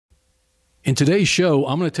In today's show,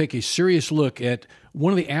 I'm going to take a serious look at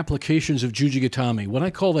one of the applications of Jujigatami, what I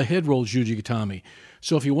call the head roll Jujigatami.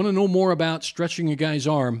 So if you want to know more about stretching a guy's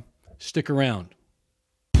arm, stick around.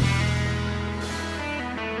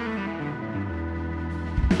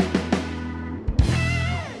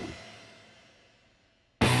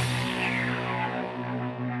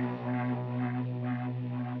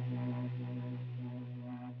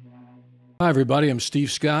 Hi, everybody. I'm Steve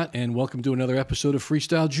Scott, and welcome to another episode of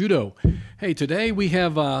Freestyle Judo. Hey, today we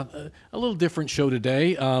have a little different show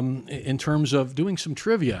today in terms of doing some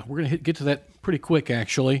trivia. We're going to get to that pretty quick,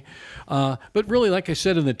 actually. But really, like I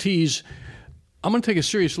said in the tease, I'm going to take a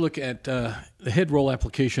serious look at the head roll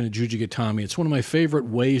application of Jujigatami. It's one of my favorite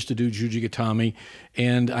ways to do Jujigatami,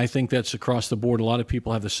 and I think that's across the board. A lot of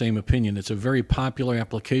people have the same opinion. It's a very popular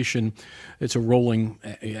application. It's a rolling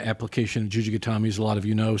application of Jujigatami, as a lot of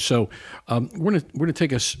you know. So we're going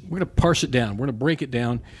to parse it down. We're going to break it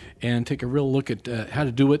down and take a real look at how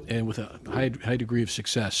to do it, and with a high degree of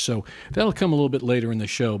success. So that'll come a little bit later in the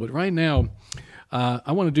show. But right now,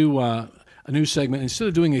 I want to do a new segment. Instead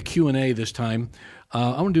of doing a Q&A this time,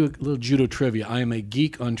 I want to do a little judo trivia. I am a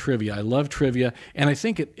geek on trivia. I love trivia, and I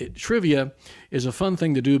think trivia is a fun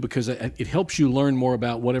thing to do because it helps you learn more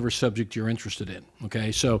about whatever subject you're interested in.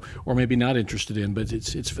 Okay, so or maybe not interested in, but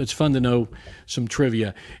it's fun to know some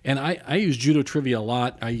trivia. And I use judo trivia a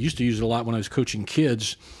lot. I used to use it a lot when I was coaching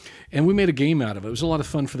kids. And we made a game out of it. It was a lot of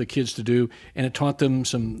fun for the kids to do, and it taught them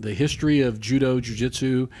the history of judo,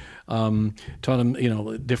 jiu-jitsu, taught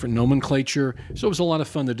them, different nomenclature. So it was a lot of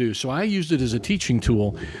fun to do. So I used it as a teaching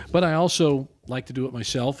tool, but I also like to do it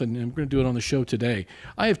myself, and I'm going to do it on the show today.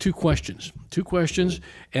 I have two questions,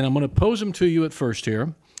 and I'm going to pose them to you at first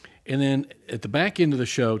here. And then at the back end of the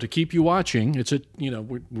show, to keep you watching,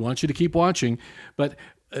 we want you to keep watching, but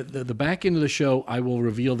the back end of the show, I will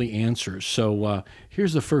reveal the answers. So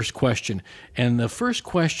here's the first question. And the first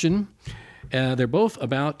question, they're both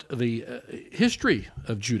about the history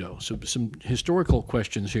of judo. So some historical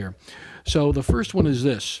questions here. So the first one is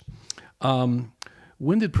this.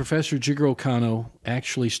 When did Professor Jigoro Kano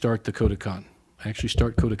actually start the Kodokan?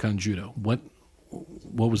 Start Kodokan Judo? What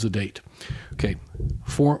was the date? Okay,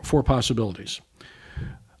 four possibilities.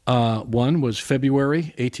 One was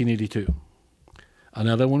February 1882.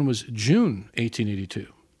 Another one was June 1882.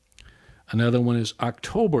 Another one is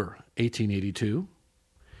October 1882.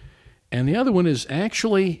 And the other one is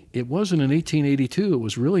actually, it wasn't in 1882, it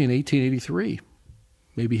was really in 1883.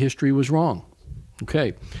 Maybe history was wrong.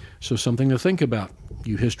 Okay, so something to think about,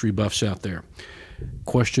 you history buffs out there.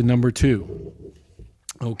 Question number 2.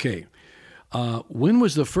 Okay, when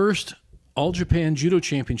was the first All Japan Judo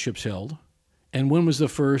Championships held? And when was the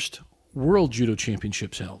first World Judo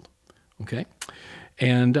Championships held? Okay.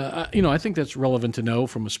 And, I think that's relevant to know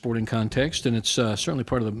from a sporting context, and it's certainly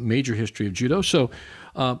part of the major history of judo. So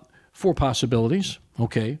 4 possibilities,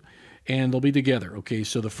 okay, and they'll be together, okay.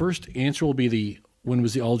 So the first answer will be when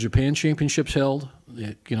was the All Japan Championships held,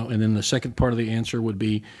 and then the second part of the answer would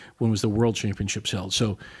be when was the World Championships held.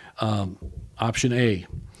 So option A,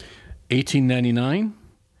 1899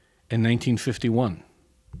 and 1951.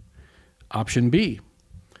 Option B,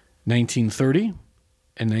 1930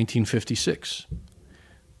 and 1956.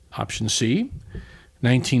 Option C,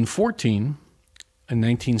 1914 and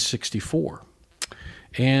 1964.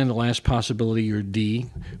 And the last possibility, your D,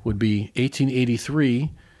 would be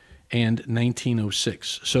 1883 and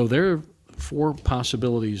 1906. So there are 4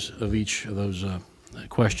 possibilities of each of those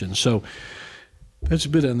questions. So that's a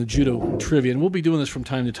bit on the judo trivia. And we'll be doing this from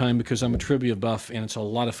time to time because I'm a trivia buff, and it's a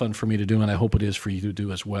lot of fun for me to do, and I hope it is for you to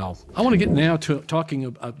do as well. I want to get now to talking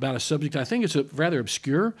about a subject. I think it's rather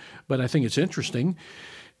obscure, but I think it's interesting.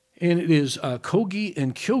 And it is Kogi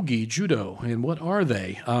and Kyogi Judo. And what are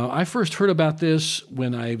they? I first heard about this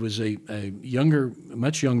when I was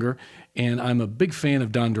much younger, and I'm a big fan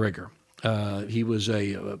of Don Draeger. He was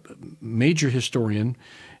a major historian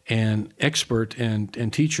and expert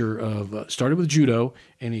and teacher of, started with judo,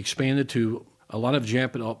 and he expanded to a lot of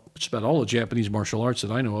just about all the Japanese martial arts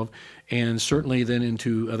that I know of, and certainly then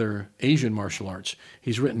into other Asian martial arts.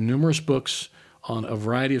 He's written numerous books on a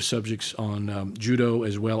variety of subjects on judo,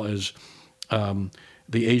 as well as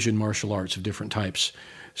the Asian martial arts of different types.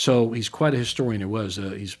 So he's quite a historian.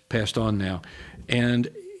 He's passed on now. And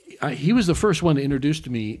he was the first one to introduce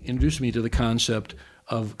me to the concept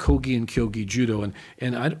of Kogi and Kyogi Judo. And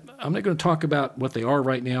I'm not going to talk about what they are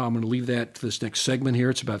right now. I'm going to leave that to this next segment here.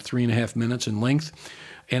 It's about 3.5 minutes in length.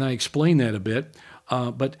 And I explain that a bit.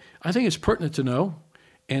 But I think it's pertinent to know,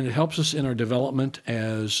 and it helps us in our development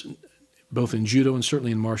as both in judo and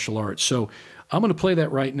certainly in martial arts. So I'm going to play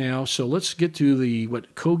that right now. So let's get to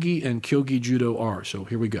what Kogi and Kyogi Judo are. So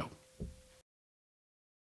here we go.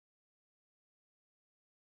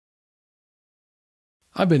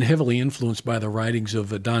 I've been heavily influenced by the writings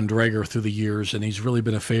of Don Draeger through the years, and he's really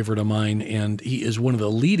been a favorite of mine. And he is one of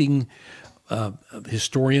the leading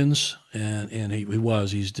historians, and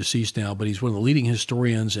he's deceased now, but he's one of the leading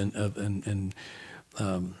historians and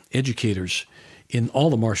educators in all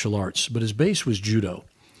the martial arts. But his base was judo.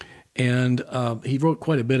 And he wrote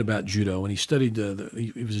quite a bit about judo, and he studied,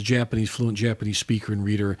 he was a fluent Japanese speaker and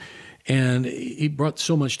reader, and he brought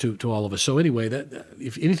so much to all of us. So anyway,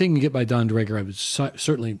 if anything you can get by Don Draeger, I would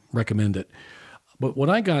certainly recommend it. But what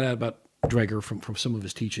I got out about Draeger from some of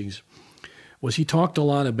his teachings was he talked a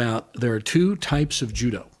lot about there are two types of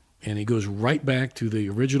judo, and he goes right back to the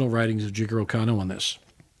original writings of Jigoro Kano on this.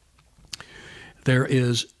 There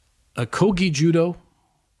is a kogi judo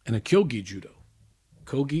and a kyogi judo.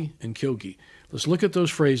 Kogi and kyogi. Let's look at those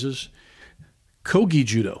phrases. Kogi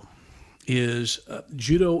judo is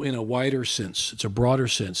judo in a wider sense. It's a broader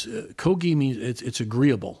sense. Kogi means it's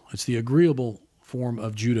agreeable. It's the agreeable form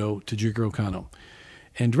of judo to Jigoro Kano.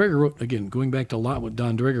 And Draeger wrote, again, going back to a lot what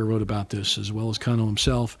Don Draeger wrote about this, as well as Kano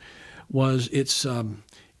himself, was it's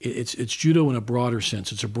judo in a broader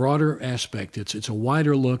sense. It's a broader aspect. It's a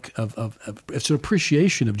wider look it's an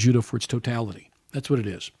appreciation of judo for its totality. That's what it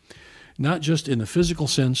is. Not just in the physical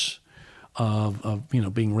sense of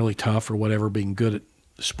being really tough or whatever, being good at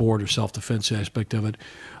sport or self-defense aspect of it,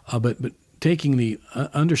 but taking the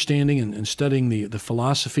understanding and studying the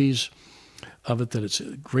philosophies of it, that it's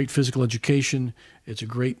a great physical education, it's a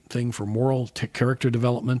great thing for moral character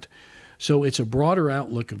development. So it's a broader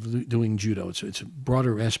outlook of doing judo. It's a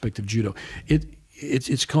broader aspect of judo.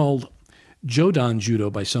 It's called Jodan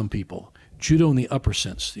Judo by some people. Judo in the upper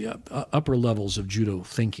sense, the upper levels of judo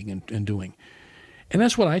thinking and doing. And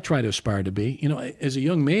that's what I try to aspire to be. As a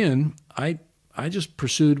young man, I just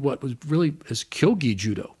pursued what was really as kyogi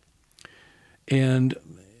judo. And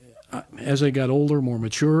as I got older, more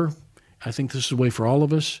mature, I think this is the way for all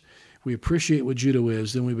of us. We appreciate what judo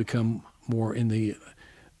is, then we become more in the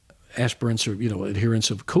aspirants or adherents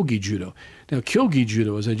of kogi judo. Now, kyogi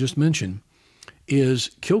judo, as I just mentioned,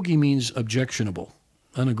 kyogi means objectionable,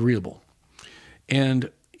 unagreeable.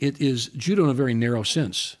 And it is judo in a very narrow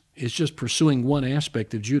sense. It's just pursuing one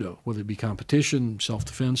aspect of judo, whether it be competition,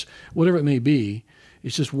 self-defense, whatever it may be.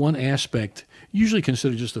 It's just one aspect, usually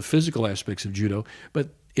considered just the physical aspects of judo, but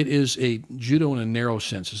it is a judo in a narrow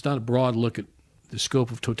sense. It's not a broad look at the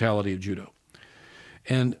scope of totality of judo.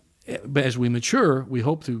 But as we mature, we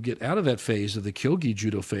hope to get out of that phase of the kyogi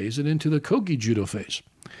judo phase and into the kogi judo phase.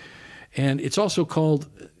 And it's also called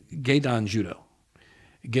gedan judo.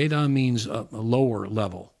 Gedan means a lower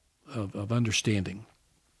level of understanding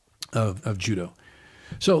of judo.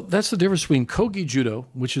 So that's the difference between kogi judo,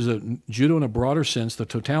 which is a judo in a broader sense, the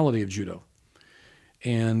totality of judo,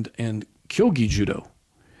 and kyogi judo,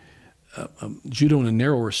 judo in a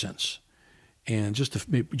narrower sense, and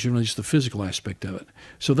generally just the physical aspect of it.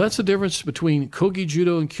 So that's the difference between kogi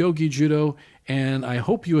judo and kyogi judo, and I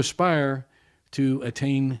hope you aspire to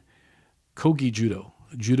attain kogi judo,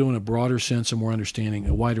 judo in a broader sense, a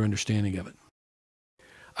wider understanding of it.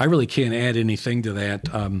 I really can't add anything to that,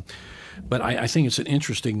 but I think it's an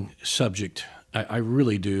interesting subject. I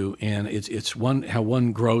really do, and it's how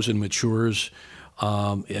one grows and matures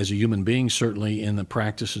as a human being, certainly in the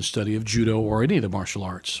practice and study of judo or any of the martial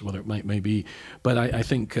arts, whether it may be. But I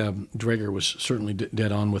think Draeger was certainly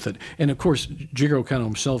dead on with it, and of course, Jigoro Kano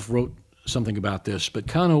himself wrote something about this, but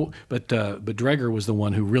Draeger was the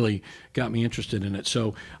one who really got me interested in it.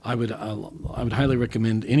 So I would highly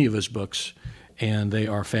recommend any of his books, and they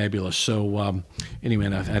are fabulous. So anyway,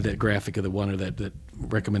 and I had that graphic of the one, or that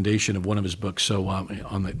recommendation of one of his books. So on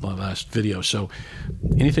the last video. So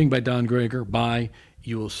anything by Don Draeger,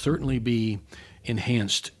 you will certainly be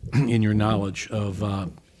enhanced in your knowledge of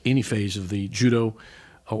any phase of the judo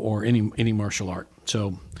or any martial art.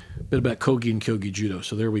 So a bit about kogi and kyogi judo.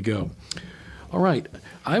 So there we go. All right,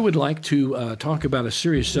 I would like to talk about a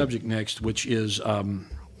serious subject next, which is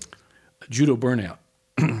judo burnout.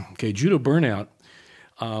 Okay, judo burnout,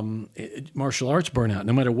 martial arts burnout,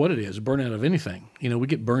 no matter what it is, burnout of anything. We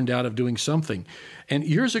get burned out of doing something. And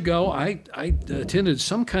years ago, I attended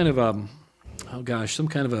some kind of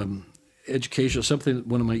educational, something at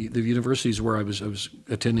one of the universities where I was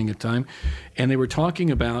attending at the time, and they were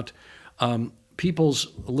talking about people's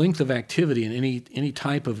length of activity in any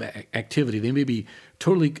type of activity. They may be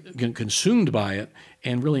totally consumed by it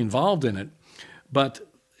and really involved in it, but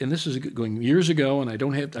and this is going years ago, and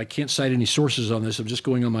I can't cite any sources on this. I'm just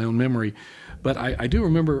going on my own memory, but I do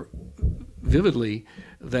remember vividly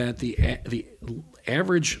that the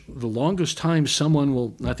longest time someone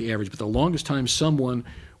will, not the average, but the longest time someone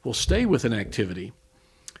will stay with an activity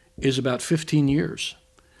is about 15 years.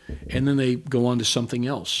 and then they go on to something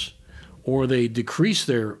else, or they decrease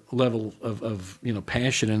their level of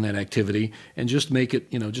passion in that activity and just make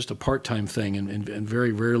it just a part-time thing and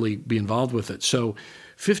very rarely be involved with it. So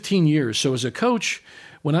 15 years. So as a coach,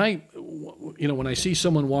 when I see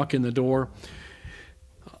someone walk in the door,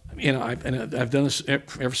 I've done this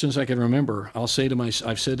ever since I can remember. I've said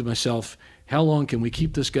to myself, how long can we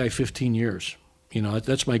keep this guy 15 years?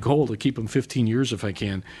 That's my goal, to keep him 15 years if I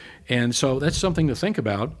can. And so that's something to think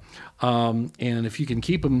about. And if you can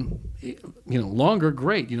keep them, longer,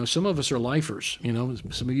 great. Some of us are lifers.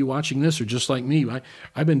 Some of you watching this are just like me.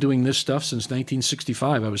 I've been doing this stuff since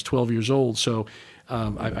 1965. I was 12 years old. So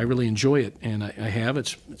I really enjoy it, and I have.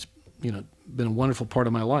 It's been a wonderful part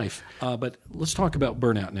of my life. But let's talk about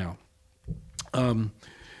burnout now.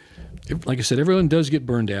 Like I said, everyone does get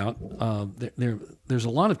burned out. There's a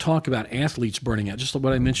lot of talk about athletes burning out, just like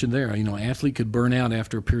what I mentioned there. An athlete could burn out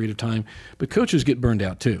after a period of time, but coaches get burned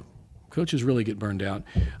out too. Coaches really get burned out.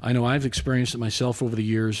 I know I've experienced it myself over the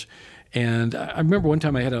years. And I remember one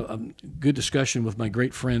time I had a good discussion with my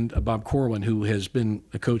great friend, Bob Corwin, who has been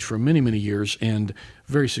a coach for many, many years and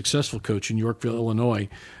a very successful coach in Yorkville, Illinois.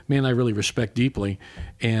 Man, I really respect deeply.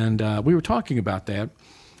 And we were talking about that.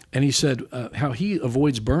 And he said how he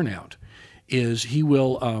avoids burnout is he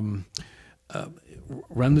will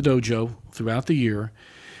run the dojo throughout the year.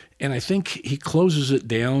 And I think he closes it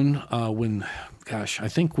down when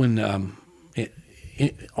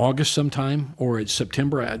August sometime, or it's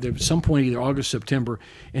September, at some point either August, September,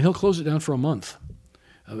 and he'll close it down for a month,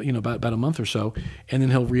 about a month or so, and then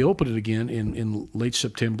he'll reopen it again in late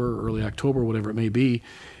September, early October, whatever it may be,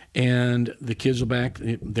 and the kids are back.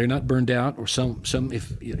 They're not burned out, or some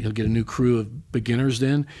if he'll get a new crew of beginners,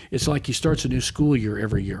 then it's like he starts a new school year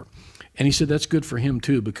every year. And he said that's good for him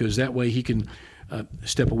too, because that way he can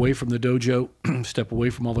step away from the dojo, step away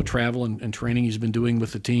from all the travel and training he's been doing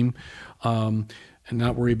with the team, and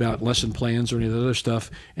not worry about lesson plans or any of the other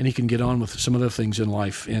stuff, and he can get on with some other things in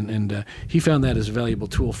life. And he found that as a valuable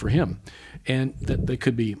tool for him. And that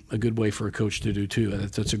could be a good way for a coach to do too.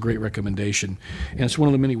 That's a great recommendation. And it's one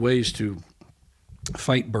of the many ways to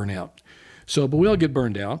fight burnout. But we all get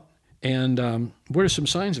burned out. And what are some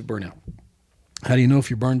signs of burnout? How do you know if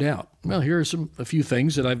you're burned out? Well, here are a few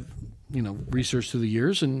things that I've researched through the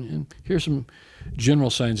years, and here's some general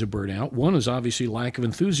signs of burnout. One is obviously lack of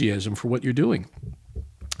enthusiasm for what you're doing.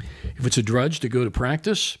 If it's a drudge to go to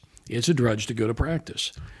practice, it's a drudge to go to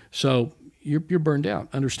practice. So you're burned out.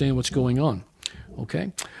 Understand what's going on.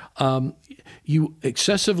 Okay? You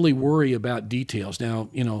excessively worry about details. Now,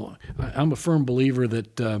 I'm a firm believer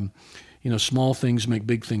that small things make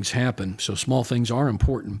big things happen. So small things are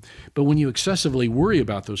important. But when you excessively worry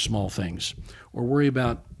about those small things, or worry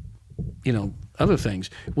about other things,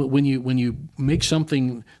 when you make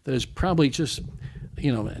something that is probably just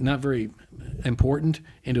not very important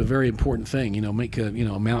into a very important thing, make a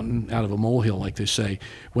mountain out of a molehill, like they say.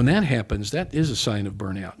 When that happens, that is a sign of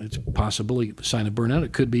burnout. It's possibly a sign of burnout.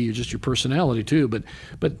 It could be just your personality too, but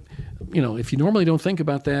if you normally don't think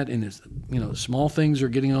about that, and small things are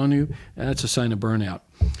getting on you, that's a sign of burnout.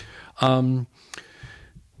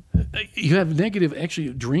 You have negative,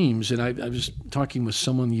 dreams, and I was talking with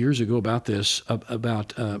someone years ago about this,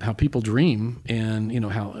 about how people dream, and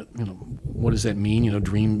what does that mean?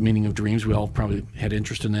 Dream, meaning of dreams. We all probably had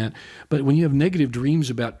interest in that. But when you have negative dreams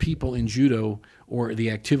about people in judo or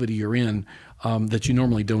the activity you're in, that you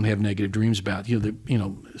normally don't have negative dreams about,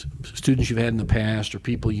 students you've had in the past or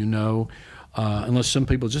people unless some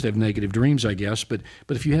people just have negative dreams, I guess. But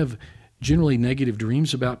if you have generally negative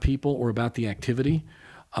dreams about people or about the activity,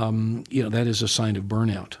 that is a sign of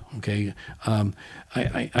burnout. Okay,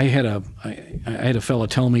 I had a fellow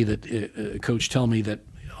tell me that a coach tell me that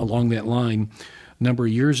along that line, a number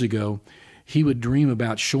of years ago, he would dream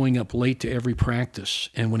about showing up late to every practice,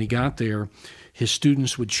 and when he got there, his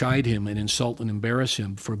students would chide him and insult and embarrass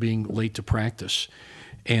him for being late to practice,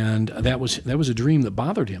 and that was a dream that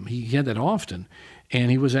bothered him. He had that often. And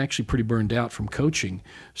he was actually pretty burned out from coaching.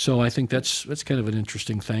 So I think that's kind of an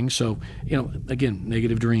interesting thing. So, again,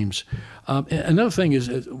 negative dreams. Another thing is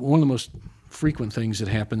one of the most frequent things that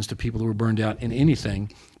happens to people who are burned out in anything,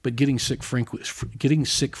 but getting sick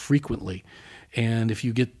frequently. And if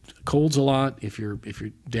you get colds a lot, if you're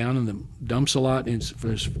down in the dumps a lot and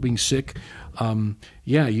for being sick,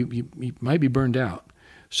 you might be burned out.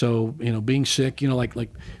 So, being sick, like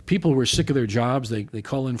people who are sick of their jobs, they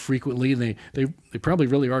call in frequently, and they probably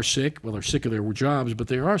really are sick. Well, they're sick of their jobs, but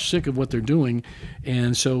they are sick of what they're doing.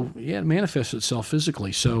 And so, it manifests itself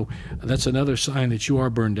physically. So that's another sign that you are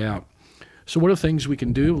burned out. So what are things we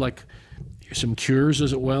can do? Like, some cures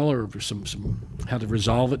as well, or some how to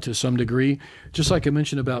resolve it to some degree. Just like I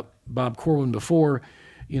mentioned about Bob Corwin before,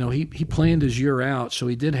 he planned his year out, so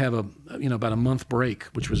he did have about a month break,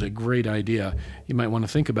 which was a great idea. You might want to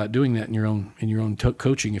think about doing that in your own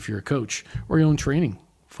coaching if you're a coach, or your own training,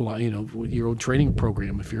 your own training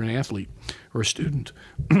program if you're an athlete or a student.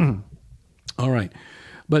 All right,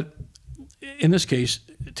 but in this case,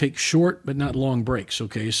 take short but not long breaks.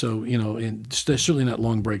 Okay, so and certainly not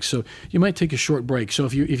long breaks. So you might take a short break. So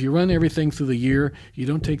if you run everything through the year, you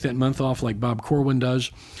don't take that month off like Bob Corwin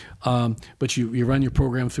does, but you run your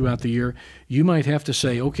program throughout the year. You might have to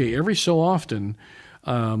say, okay, every so often,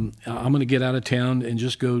 I'm going to get out of town and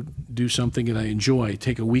just go do something that I enjoy.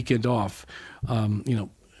 Take a weekend off.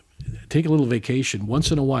 Take a little vacation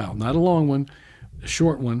once in a while, not a long one. A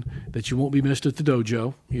short one that you won't be missed at the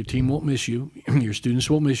dojo. Your team won't miss you. Your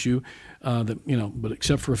students won't miss you. But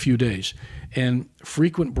except for a few days, and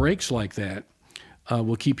frequent breaks like that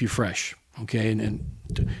will keep you fresh. Okay, and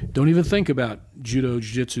don't even think about judo,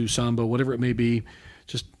 jiu-jitsu, sambo, whatever it may be.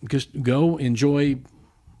 Just go enjoy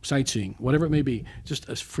sightseeing, whatever it may be. Just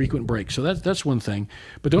a frequent break. So that's one thing.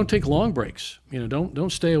 But don't take long breaks.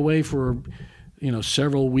 Don't stay away for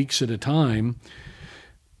several weeks at a time,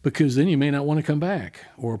 because then you may not want to come back,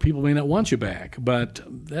 or people may not want you back. But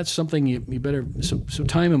that's something you better so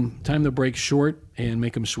time the breaks short and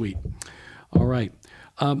make them sweet. All right.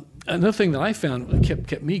 Another thing that I found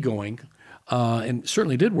kept me going, and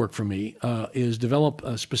certainly did work for me, is develop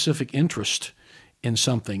a specific interest in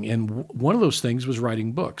something. And one of those things was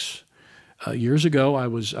writing books. Years ago, I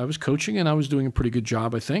was coaching, and I was doing a pretty good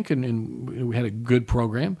job, I think, and we had a good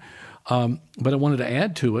program. But I wanted to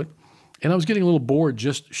add to it. And I was getting a little bored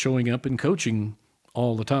just showing up and coaching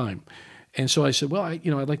all the time. And so I said, well, I'd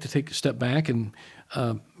like to take a step back and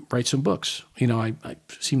write some books. I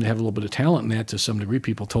seem to have a little bit of talent in that to some degree,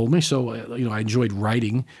 people told me. So, I enjoyed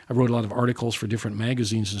writing. I wrote a lot of articles for different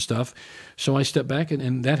magazines and stuff. So I stepped back,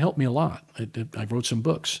 and that helped me a lot. I wrote some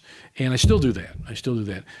books, and I still do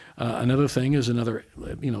that. Another thing is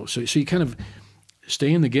so you kind of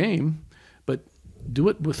stay in the game, but do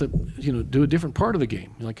it with do a different part of the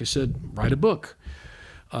game. Like I said, write a book,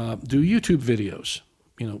 do YouTube videos,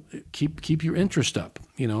 keep your interest up,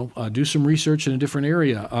 do some research in a different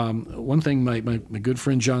area. One thing my good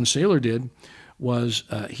friend John Saylor did was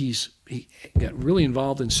he got really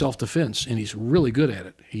involved in self-defense, and he's really good at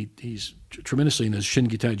it. He's tremendously in his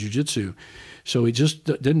Shingitai Jiu-Jitsu. So he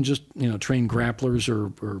didn't just train grapplers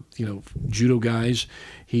or judo guys.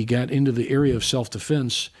 He got into the area of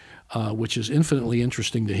self-defense, which is infinitely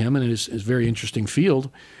interesting to him, and it is a very interesting field.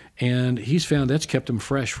 And he's found that's kept him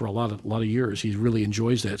fresh for a lot of years. He really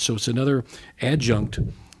enjoys that. So it's another adjunct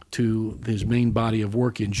to his main body of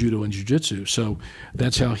work in judo and jiu-jitsu. So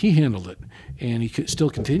that's how he handled it, and he still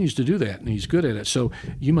continues to do that, and he's good at it. So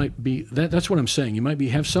you might be that's what I'm saying. You might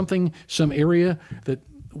have some area that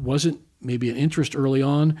wasn't maybe an interest early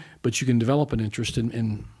on, but you can develop an interest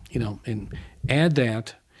and add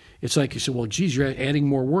that. It's like you say, well, geez, you're adding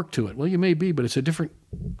more work to it. Well, you may be, but it's a different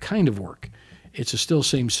kind of work. It's still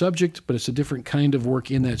same subject, but it's a different kind of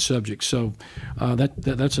work in that subject. So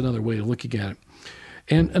that's another way of looking at it.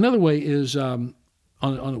 And another way is on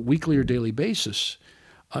a weekly or daily basis,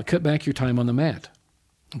 cut back your time on the mat.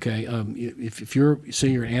 Okay, if you're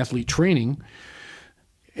an athlete training,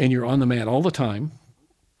 and you're on the mat all the time.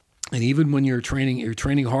 And even when you're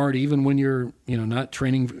training hard, even when you're, not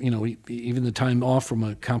training, even the time off from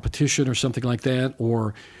a competition or something like that,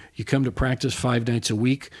 or you come to practice 5 nights a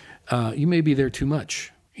week, you may be there too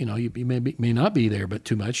much. You may not be there, but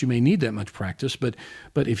too much. You may need that much practice. But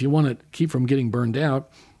if you want to keep from getting burned out,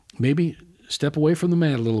 maybe step away from the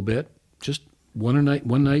mat a little bit. Just one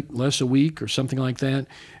night less a week or something like that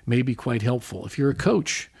may be quite helpful. If you're a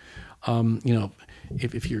coach,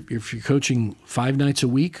 if you're coaching 5 nights a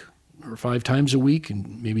week, or 5 times a week,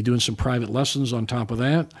 and maybe doing some private lessons on top of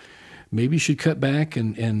that, maybe you should cut back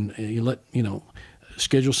and you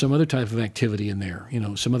schedule some other type of activity in there.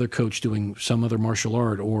 Some other coach doing some other martial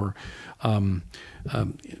art, or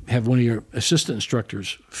have one of your assistant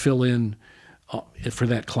instructors fill in for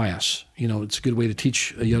that class. It's a good way to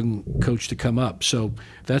teach a young coach to come up. So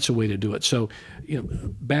that's a way to do it. So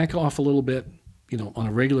back off a little bit. On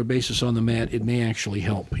a regular basis on the mat, it may actually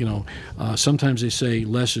help. Sometimes they say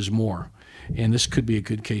less is more, and this could be a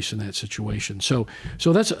good case in that situation. So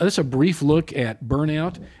that's a brief look at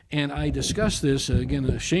burnout, and I discussed this again.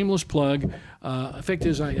 A shameless plug. Fact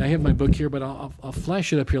is, I have my book here, but I'll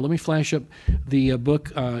flash it up here. Let me flash up the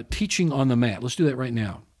book, Teaching on the Mat. Let's do that right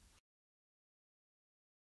now.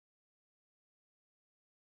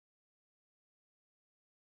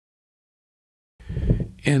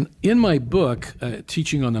 And in my book,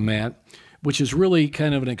 Teaching on the Mat, which is really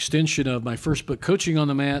kind of an extension of my first book, Coaching on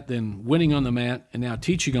the Mat, then Winning on the Mat, and now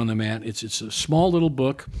Teaching on the Mat. It's a small little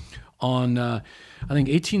book on, I think,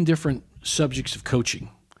 18 different subjects of coaching.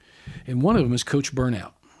 And one of them is coach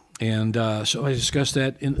burnout. And so I discussed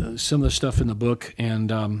that in some of the stuff in the book,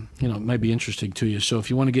 and you know, it might be interesting to you. So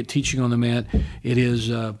if you want to get Teaching on the Mat, it is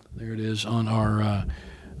there. It is on our.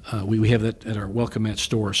 We have that at our Welcome Mat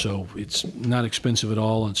store, so it's not expensive at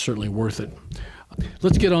all, and it's certainly worth it.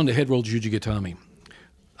 Let's get on to head roll Jujigatami.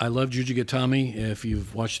 I love Jujigatami. If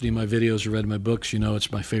you've watched any of my videos or read my books, you know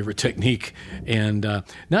it's my favorite technique. And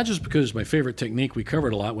not just because it's my favorite technique, we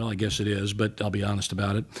covered a lot. Well, I guess it is, but I'll be honest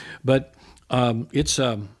about it. But it's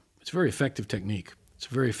a very effective technique. It's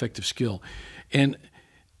a very effective skill. And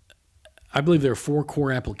I believe there are 4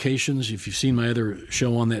 core applications. If you've seen my other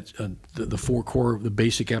show on that, the 4 core, the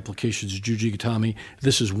basic applications of Jujigatami,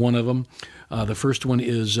 this is one of them. The first one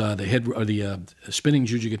is the spinning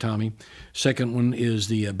Jujigatami. Second one is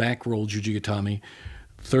the back roll Jujigatami.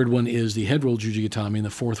 Third one is the head roll Jujigatami, and the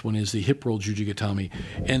fourth one is the hip roll Jujigatami.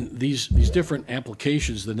 And these different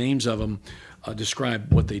applications, the names of them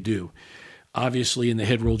describe what they do. Obviously, in the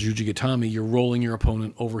head roll Jujigatami, you're rolling your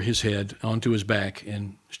opponent over his head onto his back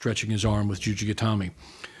and stretching his arm with Jujigatami.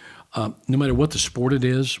 No matter what the sport it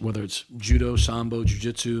is, whether it's judo, sambo,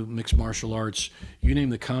 jiu-jitsu, mixed martial arts, you name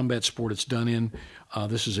the combat sport it's done in,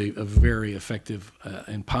 this is a very effective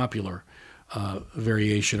and popular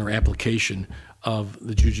variation or application of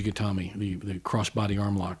the Jujigatami, the cross-body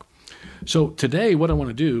arm lock. So today, what I want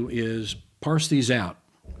to do is parse these out.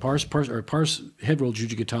 Parse head roll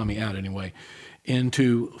Jujigatami out anyway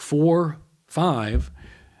into 4, 5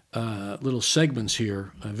 little segments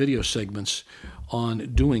here, video segments on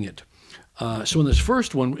doing it. So in this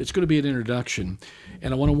first one, it's going to be an introduction,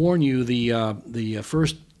 and I want to warn you, the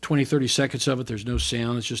first 20, 30 seconds of it, there's no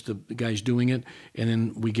sound. It's just the guys doing it, and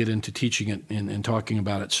then we get into teaching it and talking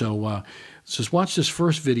about it. So just watch this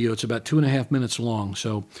first video. It's about 2.5 minutes long.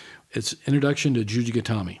 So it's Introduction to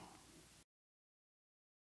Jujigatami.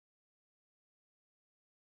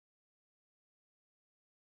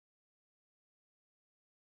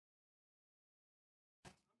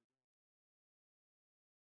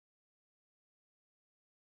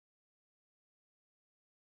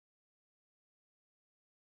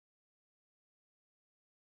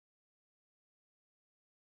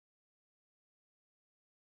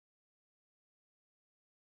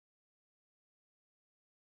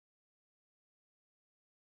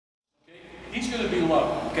 He's going to be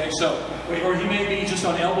low, okay, so, or he may be just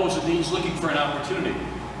on elbows and knees looking for an opportunity.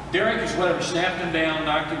 Derek is whatever, snapped him down,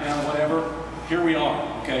 knocked him down, whatever. Here we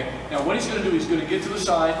are, okay. Now what he's going to do, he's going to get to the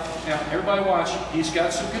side. Now everybody watch, he's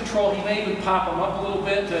got some control. He may even pop him up a little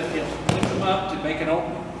bit to lift him up to make an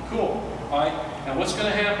opening. Cool, all right. Now what's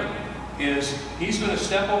going to happen is he's going to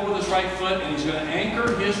step over with his right foot and he's going to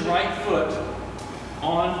anchor his right foot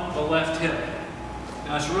on the left hip.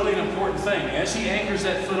 Now, it's really an important thing. As he anchors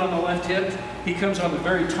that foot on the left hip, he comes on the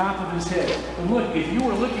very top of his head. And look, if you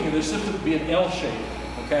were looking at this, this would be an L shape,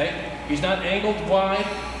 okay? He's not angled wide,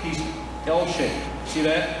 he's L-shaped. See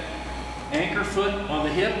that? Anchor foot on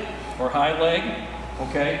the hip or high leg,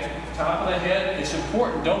 okay? Top of the head, it's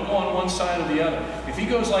important. Don't go on one side or the other. If he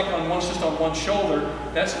goes like on one, just on one shoulder,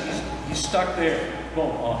 he's stuck there.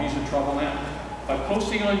 Boom, oh, he's in trouble now. By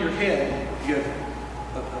posting on your head, you have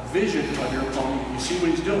a vision of your opponent, you see what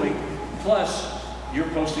he's doing, plus you're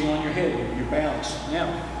posting on your head, you're balanced. Now,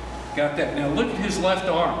 got that. Now look at his left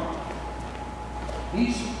arm.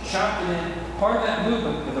 He's chopping in. Part of that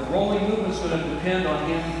movement, the rolling movement is going to depend on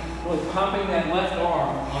him really popping that left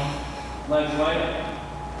arm on legs right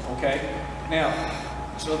up. Okay? Now,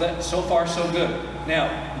 so far so good.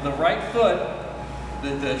 Now, the right foot,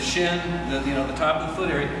 the shin, the top of the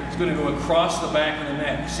foot area is going to go across the back of the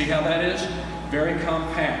neck. See how that is? Very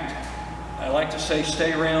compact. I like to say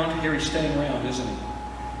stay around. Here he's staying around, isn't he?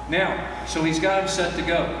 Now, so he's got him set to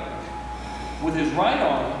go. With his right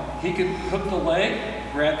arm, he can hook the leg,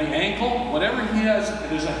 grab the ankle, whatever he has,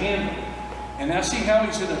 there's a handle. And now see how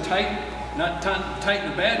he's in a tight, not tight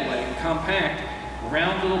in a bad way, compact,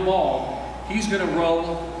 round little ball. He's going to roll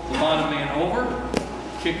the bottom man over,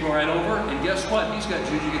 kick him right over, and guess what? He's got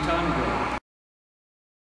Jujigatami going.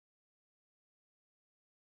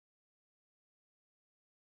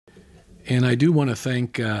 And I do want to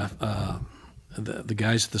thank the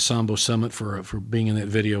guys at the Sambo Summit for being in that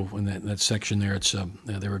video in that section there. It's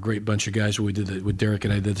they were a great bunch of guys. We did it with Derek,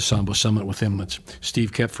 and I did the Sambo Summit with him. It's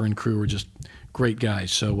Steve Kepfer and crew were just great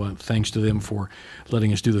guys. So thanks to them for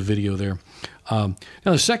letting us do the video there. Now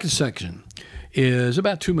the second section is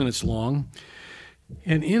about 2 minutes long.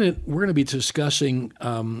 And in it, we're going to be discussing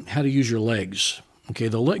how to use your legs. Okay,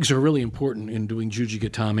 the legs are really important in doing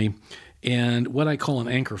Jujigatami, and what I call an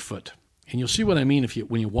anchor foot. And you'll see what I mean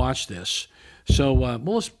when you watch this. So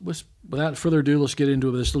let's, without further ado, let's get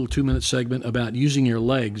into this little 2-minute segment about using your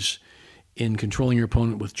legs in controlling your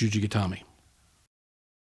opponent with Jujigatami.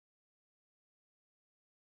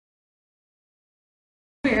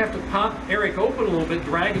 You have to pop Eric open a little bit,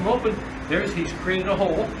 drag him open. He's created a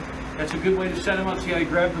hole. That's a good way to set him up. See how you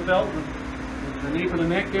grab the belt, the nape of the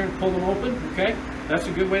neck there, and pull them open? Okay? That's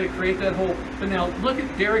a good way to create that hole. But now, look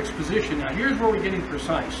at Derek's position. Now, here's where we're getting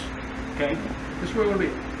precise. Okay? This is where we're going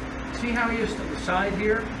to be. See how he is to the side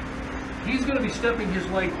here? He's going to be stepping his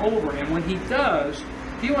leg over, and when he does,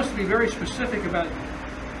 he wants to be very specific about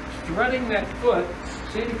threading that foot.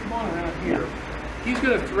 Sadie, come on around here. He's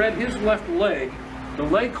going to thread his left leg, the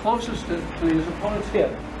leg closest to his opponent's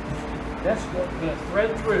hip. That's going to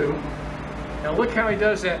thread through. Now look how he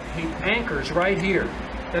does that. He anchors right here.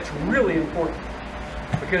 That's really important.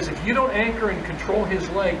 Because if you don't anchor and control his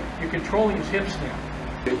leg, you're controlling his hips now.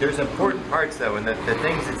 There's important parts though, and the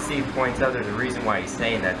things that Steve points out, there's a reason why he's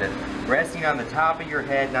saying that resting on the top of your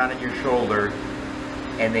head, not on your shoulder,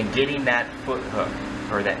 and then getting that foot hook,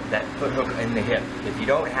 or that foot hook in the hip. If you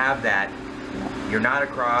don't have that, you're not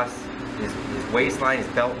across his waistline, his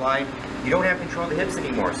belt line. You don't have control of the hips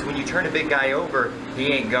anymore. So when you turn a big guy over, he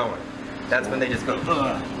ain't going. That's when they just go,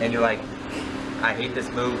 ugh, and you're like, I hate this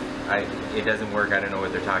move. It doesn't work. I don't know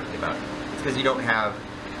what they're talking about. It's because you don't have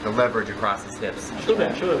the leverage across his hips. Show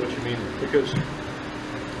that what you mean, because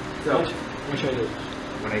so this.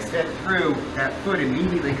 When I step through, that foot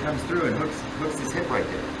immediately comes through and hooks his hip right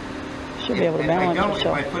there. Should be able to balance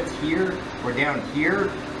yourself. If my foot's here or down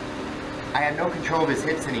here, I have no control of his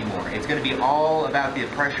hips anymore. It's going to be all about the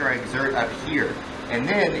pressure I exert up here. And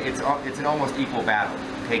then it's an almost equal battle,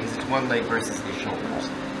 okay, because it's one leg versus his shoulders.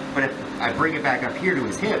 But if I bring it back up here to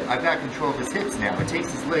his hip, I've got control of his hips now. It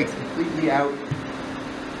takes his legs completely out.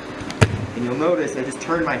 And you'll notice I just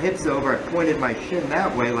turned my hips over, I pointed my shin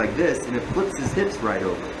that way like this, and it flips his hips right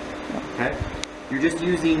over, okay? You're just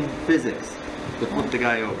using physics to flip the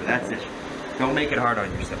guy over, that's it. Don't make it hard on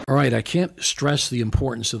yourself. All right, I can't stress the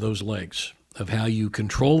importance of those legs, of how you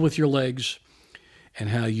control with your legs and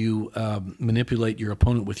how you manipulate your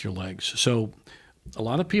opponent with your legs. So a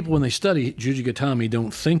lot of people, when they study Jujigatami,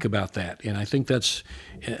 don't think about that. And I think that's,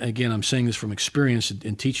 again, I'm saying this from experience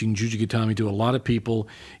in teaching Jujigatami to a lot of people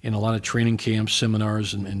in a lot of training camps,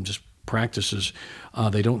 seminars, and just practices.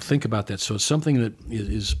 They don't think about that. So it's something that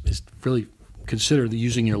is really considered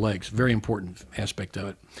using your legs. Very important aspect of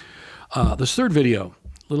it. This third video,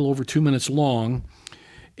 a little over 2 minutes long,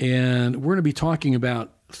 and we're going to be talking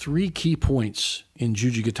about 3 key points in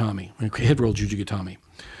Jujigatami, head roll Jujigatami.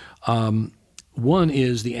 One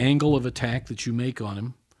is the angle of attack that you make on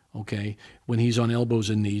him, okay, when he's on elbows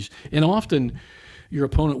and knees. And often your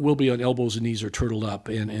opponent will be on elbows and knees or turtled up,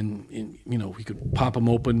 and you know, you could pop them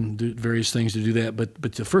open, do various things to do that. But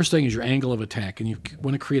the first thing is your angle of attack, and you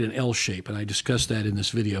want to create an L shape, and I discussed that in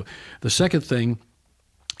this video. The second thing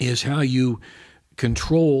is how you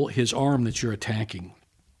control his arm that you're attacking,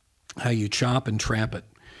 how you chop and trap it.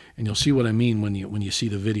 And you'll see what I mean when you see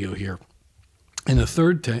the video here. And the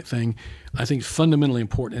third thing, I think fundamentally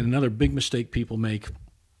important, and another big mistake people make,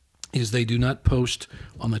 is they do not post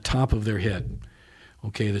on the top of their head.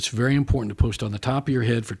 Okay, that's very important to post on the top of your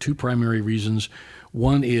head for 2 primary reasons.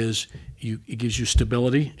 One is it gives you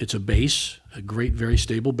stability. It's a base, a great, very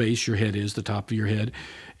stable base. Your head is the top of your head,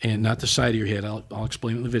 and not the side of your head. I'll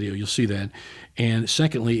explain it in the video. You'll see that. And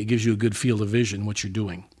secondly, it gives you a good field of vision, what you're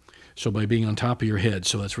doing. So by being on top of your head,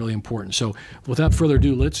 so that's really important. So without further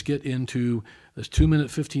ado, let's get into this 2-minute,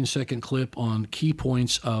 15-second clip on key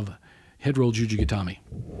points of head roll Jujigatami.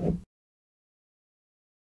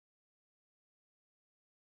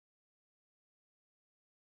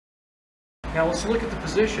 Now let's look at the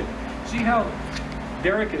position. See how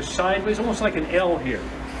Derek is sideways, almost like an L here.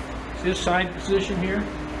 See his side position here?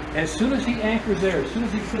 As soon as he anchors there, as soon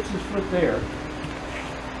as he puts his foot there,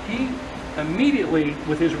 he immediately,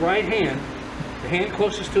 with his right hand, the hand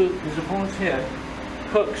closest to his opponent's head,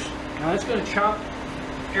 hooks. Now that's going to chop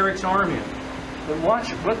Eric's arm in.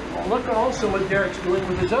 But look also what Derek's doing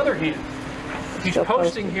with his other hand. He's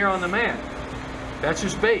posting here on the mat. That's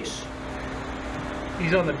his base.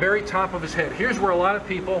 He's on the very top of his head. Here's where a lot of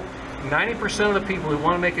people, 90% of the people who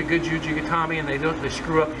want to make a good Jujigatami and they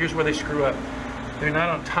screw up, here's where they screw up. They're not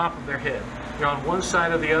on top of their head. They're on one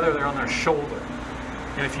side or the other, they're on their shoulder.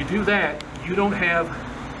 And if you do that, you don't have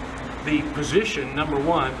the position, number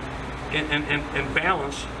one, and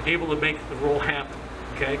balance, able to make the roll happen,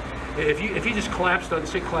 okay? If you just collapsed on,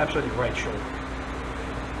 say collapse on your right shoulder,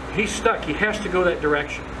 he's stuck. He has to go that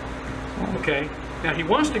direction. Okay? Now he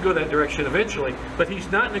wants to go that direction eventually, but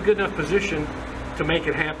he's not in a good enough position to make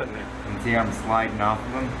it happen now. And see, I'm sliding off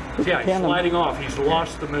of him. Yeah, he's sliding off. He's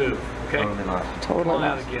lost the move. Okay? Totally lost. Totally lost.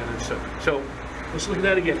 Out again. And so let's look at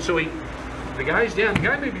that again. So the guy's down. The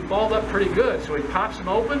guy may be balled up pretty good. So he pops him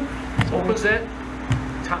open, opens that.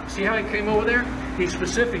 See how he came over there? He's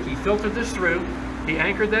specific. He filtered this through. He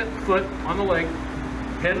anchored that foot on the leg,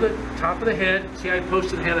 head of the top of the head. See how he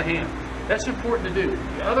posted the head of the hand? That's important to do.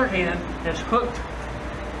 The other hand has hooked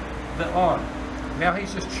the arm. Now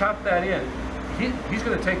he's just chopped that in. He's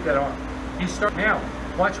going to take that arm. Now,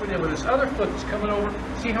 watch what he did with his other foot that's coming over.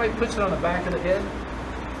 See how he puts it on the back of the head?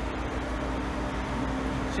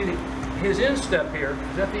 See his instep here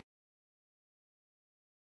is at the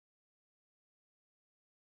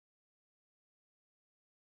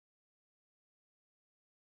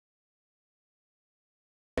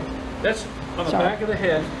That's on the back of the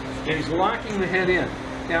head, and he's locking the head in.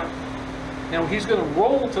 Now he's going to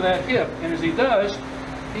roll to that hip, and as he does,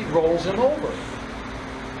 he rolls him over.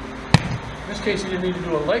 In this case, he didn't need to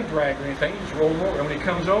do a leg drag or anything. He just rolled him over. And when he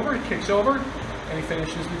comes over, he kicks over, and he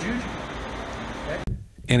finishes the juju. Okay?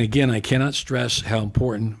 And again, I cannot stress how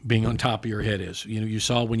important being on top of your head is. You know, you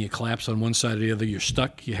saw when you collapse on one side or the other, you're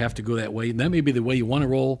stuck. You have to go that way. And that may be the way you want to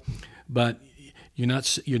roll, but you're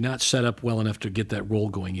not set up well enough to get that roll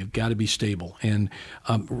going. You've got to be stable. And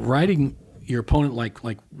riding your opponent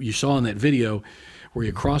like you saw in that video, where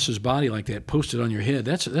you cross his body like that, posted on your head,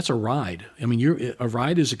 that's a ride. I mean, a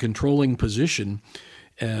ride is a controlling position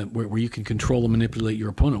where you can control and manipulate your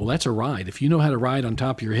opponent. Well, that's a ride. If you know how to ride on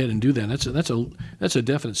top of your head and do that, that's a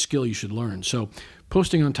definite skill you should learn. So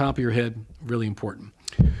posting on top of your head, really important.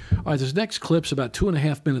 All right, this next clip's about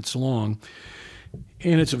 2.5 minutes long.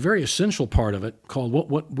 And it's a very essential part of it called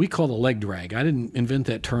what we call the leg drag. I didn't invent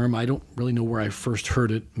that term. I don't really know where I first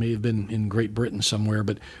heard it. May have been in Great Britain somewhere,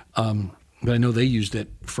 but I know they used that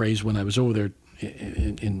phrase when I was over there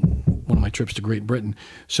in one of my trips to Great Britain.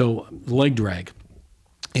 So leg drag.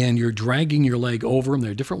 And you're dragging your leg over him.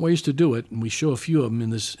 There are different ways to do it, and we show a few of them in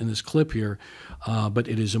this clip here. But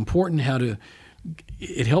it is important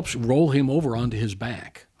it helps roll him over onto his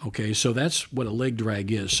back. Okay, so that's what a leg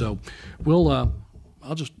drag is. So we'll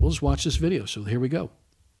just watch this video. So here we go.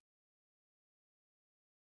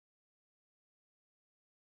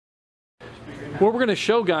 What we're going to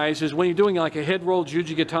show, guys, is when you're doing like a head roll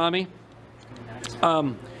jujigatami.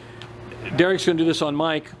 Derek's going to do this on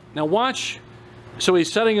Mike. Now watch. So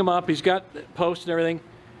he's setting him up. He's got posts and everything.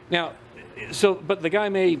 Now, but the guy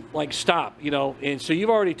may like stop, you know, and so you've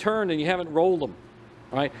already turned and you haven't rolled him.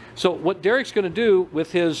 Right. So what Derek's going to do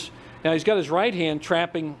with now he's got his right hand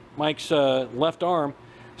trapping Mike's left arm,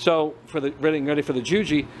 so getting ready for the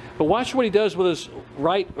juji. But watch what he does with his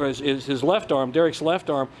right, or his left arm, Derek's left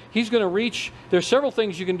arm. He's going to reach. There's several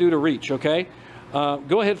things you can do to reach. Okay.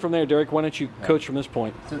 Go ahead from there, Derek. Why don't you coach from this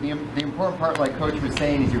point? So the important part, like Coach was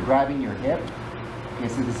saying, is you're grabbing your hip. Okay,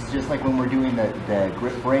 so this is just like when we're doing the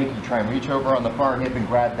grip break. You try and reach over on the far hip and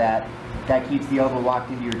grab that. That keeps the elbow locked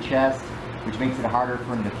into your chest, which makes it harder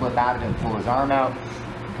for him to flip out of it and pull his arm out.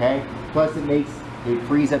 Okay. Plus, it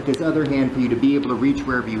frees up this other hand for you to be able to reach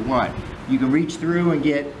wherever you want. You can reach through and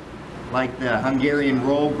get like the Hungarian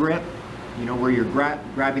roll grip, you know, where you're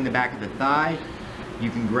grabbing the back of the thigh. You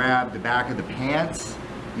can grab the back of the pants.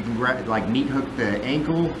 You can grab, like, meat hook the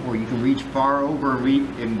ankle, or you can reach far over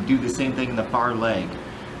and do the same thing in the far leg.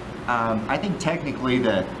 I think technically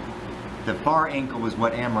the far ankle was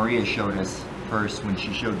what Anne Maria showed us first when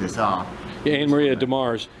she showed this off. Yeah, Anne Maria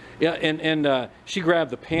DeMars. Yeah, and she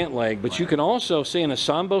grabbed the pant leg, but you can also, say in a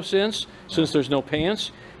sambo sense, since there's no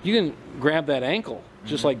pants, you can grab that ankle,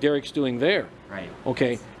 just like Derek's doing there. Right.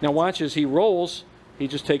 Okay, now watch as he rolls, he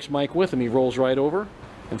just takes Mike with him. He rolls right over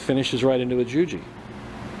and finishes right into a juji.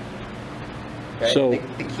 Okay. So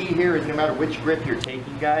the key here is no matter which grip you're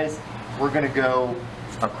taking, guys, we're going to go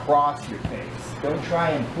across your face. Don't try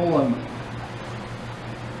and pull him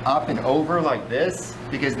up and over like this,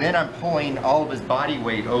 because then I'm pulling all of his body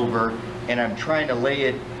weight over and I'm trying to lay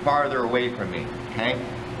it farther away from me. Okay,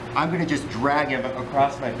 I'm going to just drag him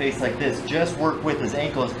across my face like this. Just work with his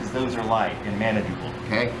ankles, because those are light and manageable.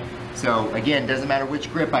 Okay, so again, doesn't matter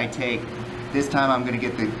which grip I take. This time I'm going to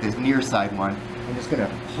get this near side one. I'm just going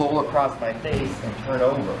to pull across my face and turn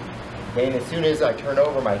over. Okay, and as soon as I turn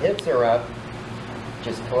over, my hips are up.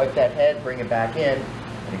 Just collect that head, bring it back in.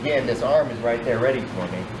 And again, this arm is right there ready for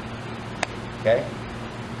me. Okay?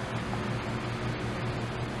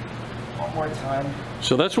 One more time.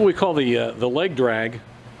 So that's what we call the leg drag,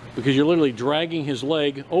 because you're literally dragging his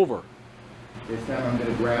leg over. This time I'm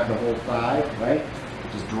going to grab the whole thigh, right?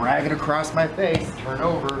 Just drag it across my face, turn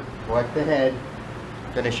over, collect the head,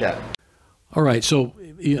 finish up. All right, so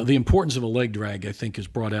the importance of a leg drag, I think, is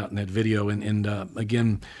brought out in that video. And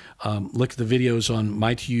again, look at the videos on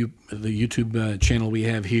the YouTube channel we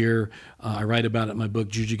have here. I write about it in my book,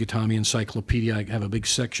 Jiu-Jitsu Encyclopedia. I have a big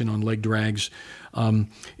section on leg drags.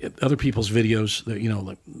 Other people's videos,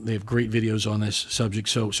 they have great videos on this subject,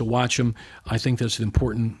 so watch them. I think that's an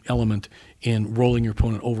important element in rolling your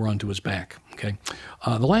opponent over onto his back. Okay,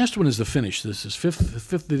 the last one is the finish. This is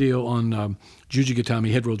fifth video on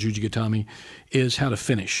Jujigatami, head roll Jujigatami, is how to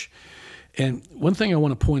finish. And one thing I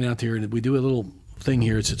want to point out here, and we do a little thing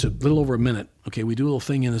here. It's a little over a minute. Okay, we do a little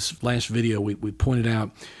thing in this last video. We pointed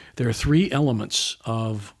out there are 3 elements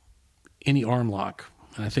of any arm lock.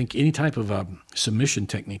 And I think any type of submission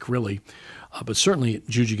technique, really, but certainly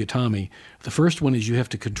Jujigatami. The first one is you have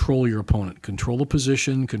to control your opponent, control the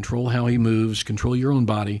position, control how he moves, control your own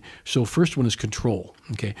body. So first one is control.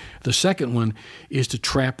 Okay. The second one is to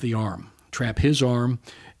trap the arm, trap his arm,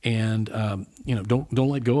 and don't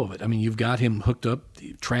let go of it. I mean, you've got him hooked up,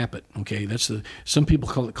 trap it. Okay, some people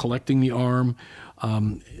call it collecting the arm.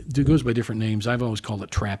 It goes by different names. I've always called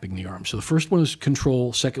it trapping the arm. So the first one is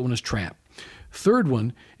control. Second one is trap. Third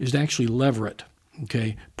one is to actually lever it,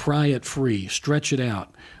 okay? Pry it free, stretch it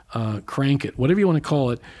out, crank it, whatever you want to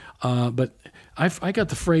call it. But I got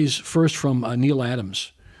the phrase first from Neil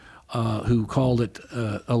Adams, who called it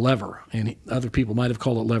a lever. And other people might have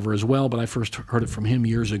called it lever as well, but I first heard it from him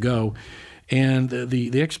years ago. And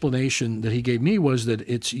the explanation that he gave me was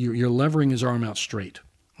that you're levering his arm out straight,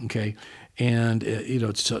 okay? And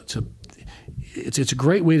it's a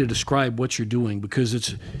great way to describe what you're doing, because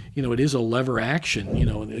it is a lever action,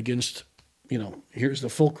 against, here's the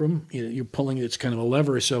fulcrum, you're pulling it, it's kind of a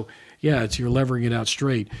lever. So yeah, you're levering it out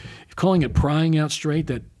straight. Calling it prying out straight,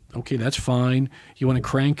 okay, that's fine. You want to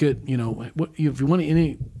crank it, if you want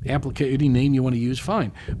any name you want to use,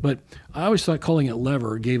 fine. But I always thought calling it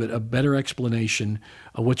lever gave it a better explanation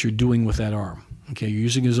of what you're doing with that arm. Okay, you're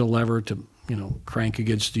using it as a lever to crank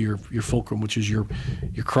against your fulcrum, which is your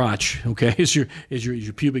crotch, okay, is your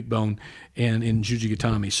pubic bone, and in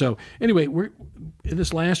Jujigatami. So anyway, in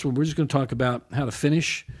this last one, we're just going to talk about how to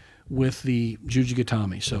finish with the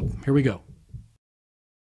Jujigatami. So here we go.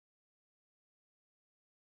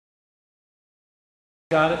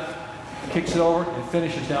 Got it, kicks it over and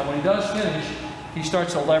finishes. Now when he does finish, he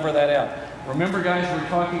starts to lever that out. Remember, guys, we were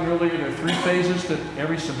talking earlier, there are 3 phases to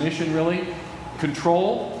every submission, really.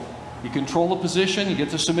 Control. You control the position, you get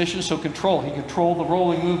the submission, so control. He controlled the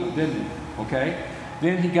rolling movement, didn't he? Okay?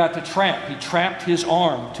 Then he got the trap. He trapped his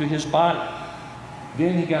arm to his body.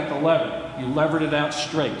 Then he got the lever. You levered it out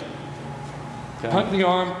straight. Okay. Hug the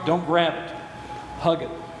arm, don't grab it. Hug it,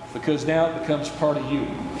 because now it becomes part of you.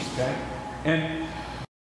 Okay? And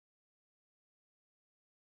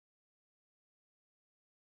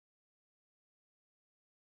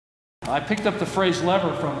I picked up the phrase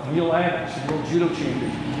lever from Neil Adams, the world judo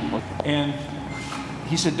champion. And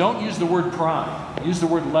he said, don't use the word pry, use the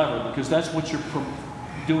word lever, because that's what you're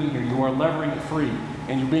doing here. You are levering it free,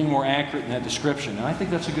 and you're being more accurate in that description. And I think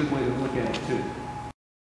that's a good way to look at it, too.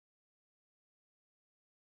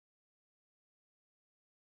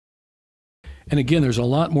 And again, there's a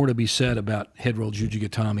lot more to be said about head roll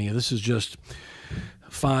Jujigatami. This is just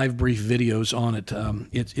 5 brief videos on it.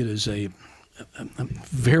 It is a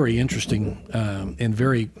very interesting and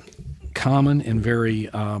very common and very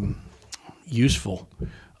useful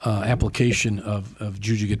application of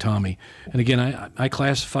Jujigatami. And again, I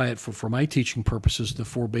classify it for my teaching purposes, the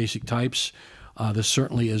 4 basic types. This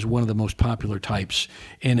certainly is one of the most popular types,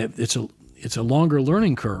 and it's a longer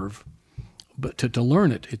learning curve. But to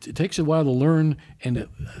learn it takes a while to learn and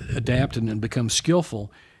adapt and become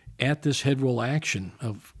skillful at this head roll action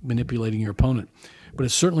of manipulating your opponent. But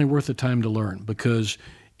it's certainly worth the time to learn, because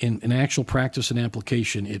in actual practice and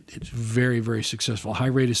application, it's very, very successful. High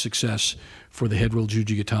rate of success for the head roll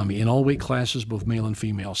Jujigatami in all weight classes, both male and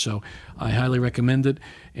female. So I highly recommend it,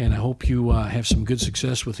 and I hope you have some good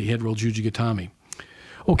success with the head roll Jujigatami.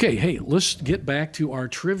 Okay, hey, let's get back to our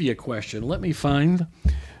trivia question. Let me find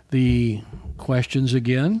the questions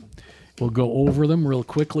again. We'll go over them real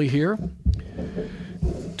quickly here.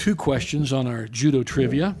 2 questions on our judo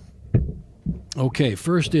trivia. Okay,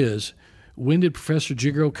 first is, when did Professor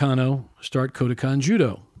Jigoro Kano start Kodokan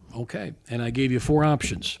Judo? Okay, and I gave you 4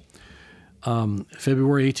 options.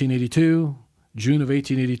 February 1882, June of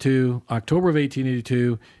 1882, October of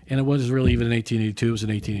 1882, and it wasn't really even in 1882, it was in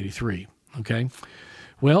 1883. Okay,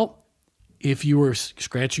 well, if you were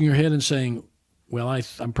scratching your head and saying, well,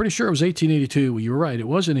 I'm pretty sure it was 1882, well, you were right, it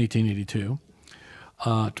was in 1882,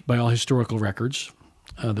 by all historical records.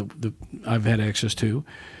 I've had access to.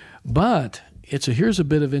 But here's a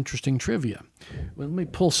bit of interesting trivia. Well, let me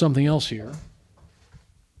pull something else here.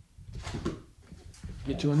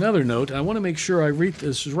 Get to another note. I want to make sure I read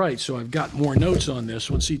this right, so I've got more notes on this.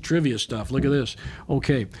 Let's see trivia stuff. Look at this.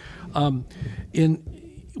 Okay.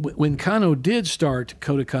 When Kano did start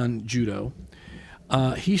Kodokan Judo,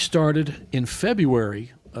 he started in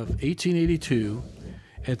February of 1882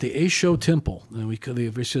 at the Eisho Temple. And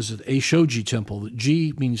it says the Eishoji Temple.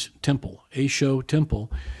 Ji means temple. Eisho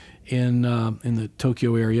Temple in the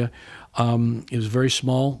Tokyo area. It was a very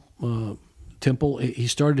small temple. He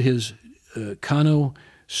started his Kano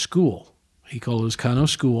school. He called it his Kano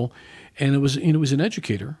school, and it was an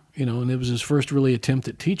educator, and it was his first really attempt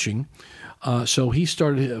at teaching. So he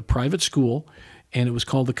started a private school, and it was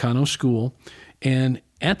called the Kano School. And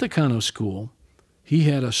at the Kano School, he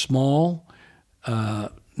had a small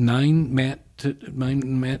 9-mat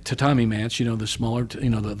tatami mats, the smaller,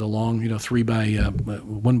 the long, 3 by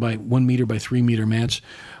 1 meter by 3 meter mats,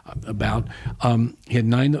 about. He had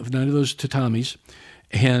nine of those tatamis,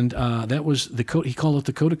 and that was he called it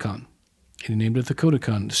the Kodokan, and he named it the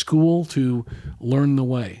Kodokan, school to learn the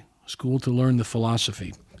way, school to learn the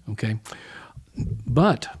philosophy. Okay,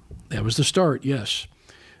 but that was the start, yes.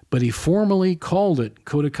 But he formally called it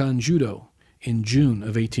Kodokan Judo in June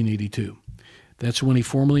of 1882. That's when he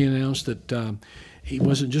formally announced that he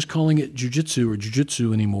wasn't just calling it Jiu-Jitsu or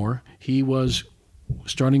Jiu-Jitsu anymore. He was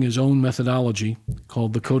starting his own methodology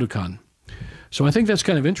called the Kodokan. So I think that's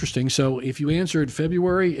kind of interesting. So if you answered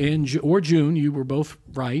February or June, you were both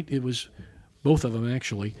right. It was both of them,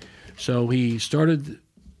 actually. So he started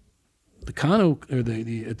the Kano, or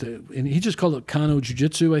and he just called it Kano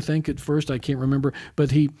Jiu-Jitsu, I think, at first. I can't remember.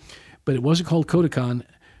 But it wasn't called Kodokan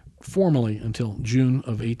formally until June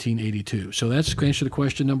of 1882. So that's to answer the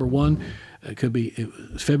question number one. It could be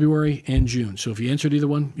February and June. So if you answered either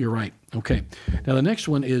one, you're right. Okay. Now the next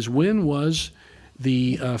one is, when was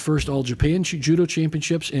the first All-Japan Judo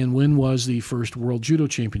Championships, and when was the first World Judo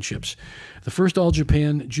Championships? The first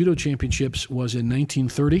All-Japan Judo Championships was in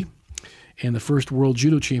 1930, and the first World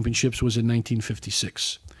Judo Championships was in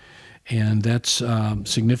 1956. And that's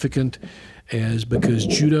significant because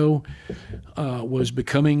judo was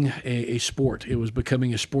becoming a sport. It was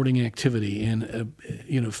becoming a sporting activity. And,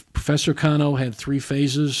 Professor Kano had 3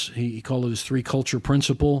 phases. He called it his 3-culture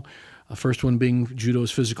principle. The first one being judo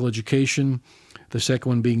as physical education. The second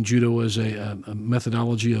one being judo as a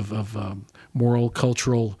methodology of moral,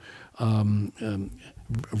 cultural,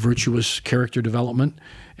 virtuous character development.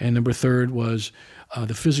 And number 3 was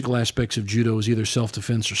the physical aspects of judo as either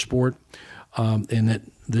self-defense or sport. And that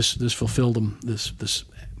this fulfilled them, this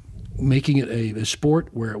making it a sport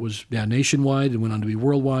where it was now nationwide and went on to be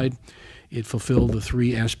worldwide. It fulfilled the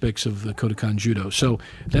 3 aspects of the Kodokan Judo. So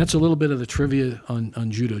that's a little bit of the trivia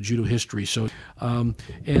on judo history. So,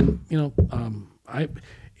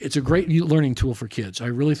 it's a great learning tool for kids. I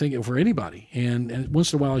really think for anybody. And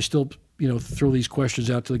once in a while, I still throw these questions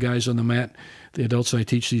out to the guys on the mat, the adults that I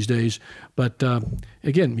teach these days. But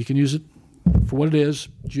again, you can use it for what it is,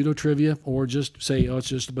 judo trivia, or just say, oh, it's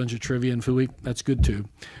just a bunch of trivia and phooey. That's good too.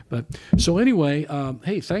 But so anyway,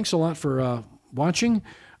 hey, thanks a lot for watching.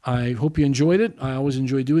 I hope you enjoyed it. I always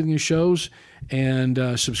enjoy doing these shows.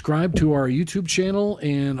 And subscribe to our YouTube channel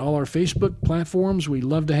and all our Facebook platforms. We'd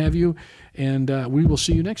love to have you. And we will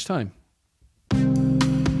see you next time.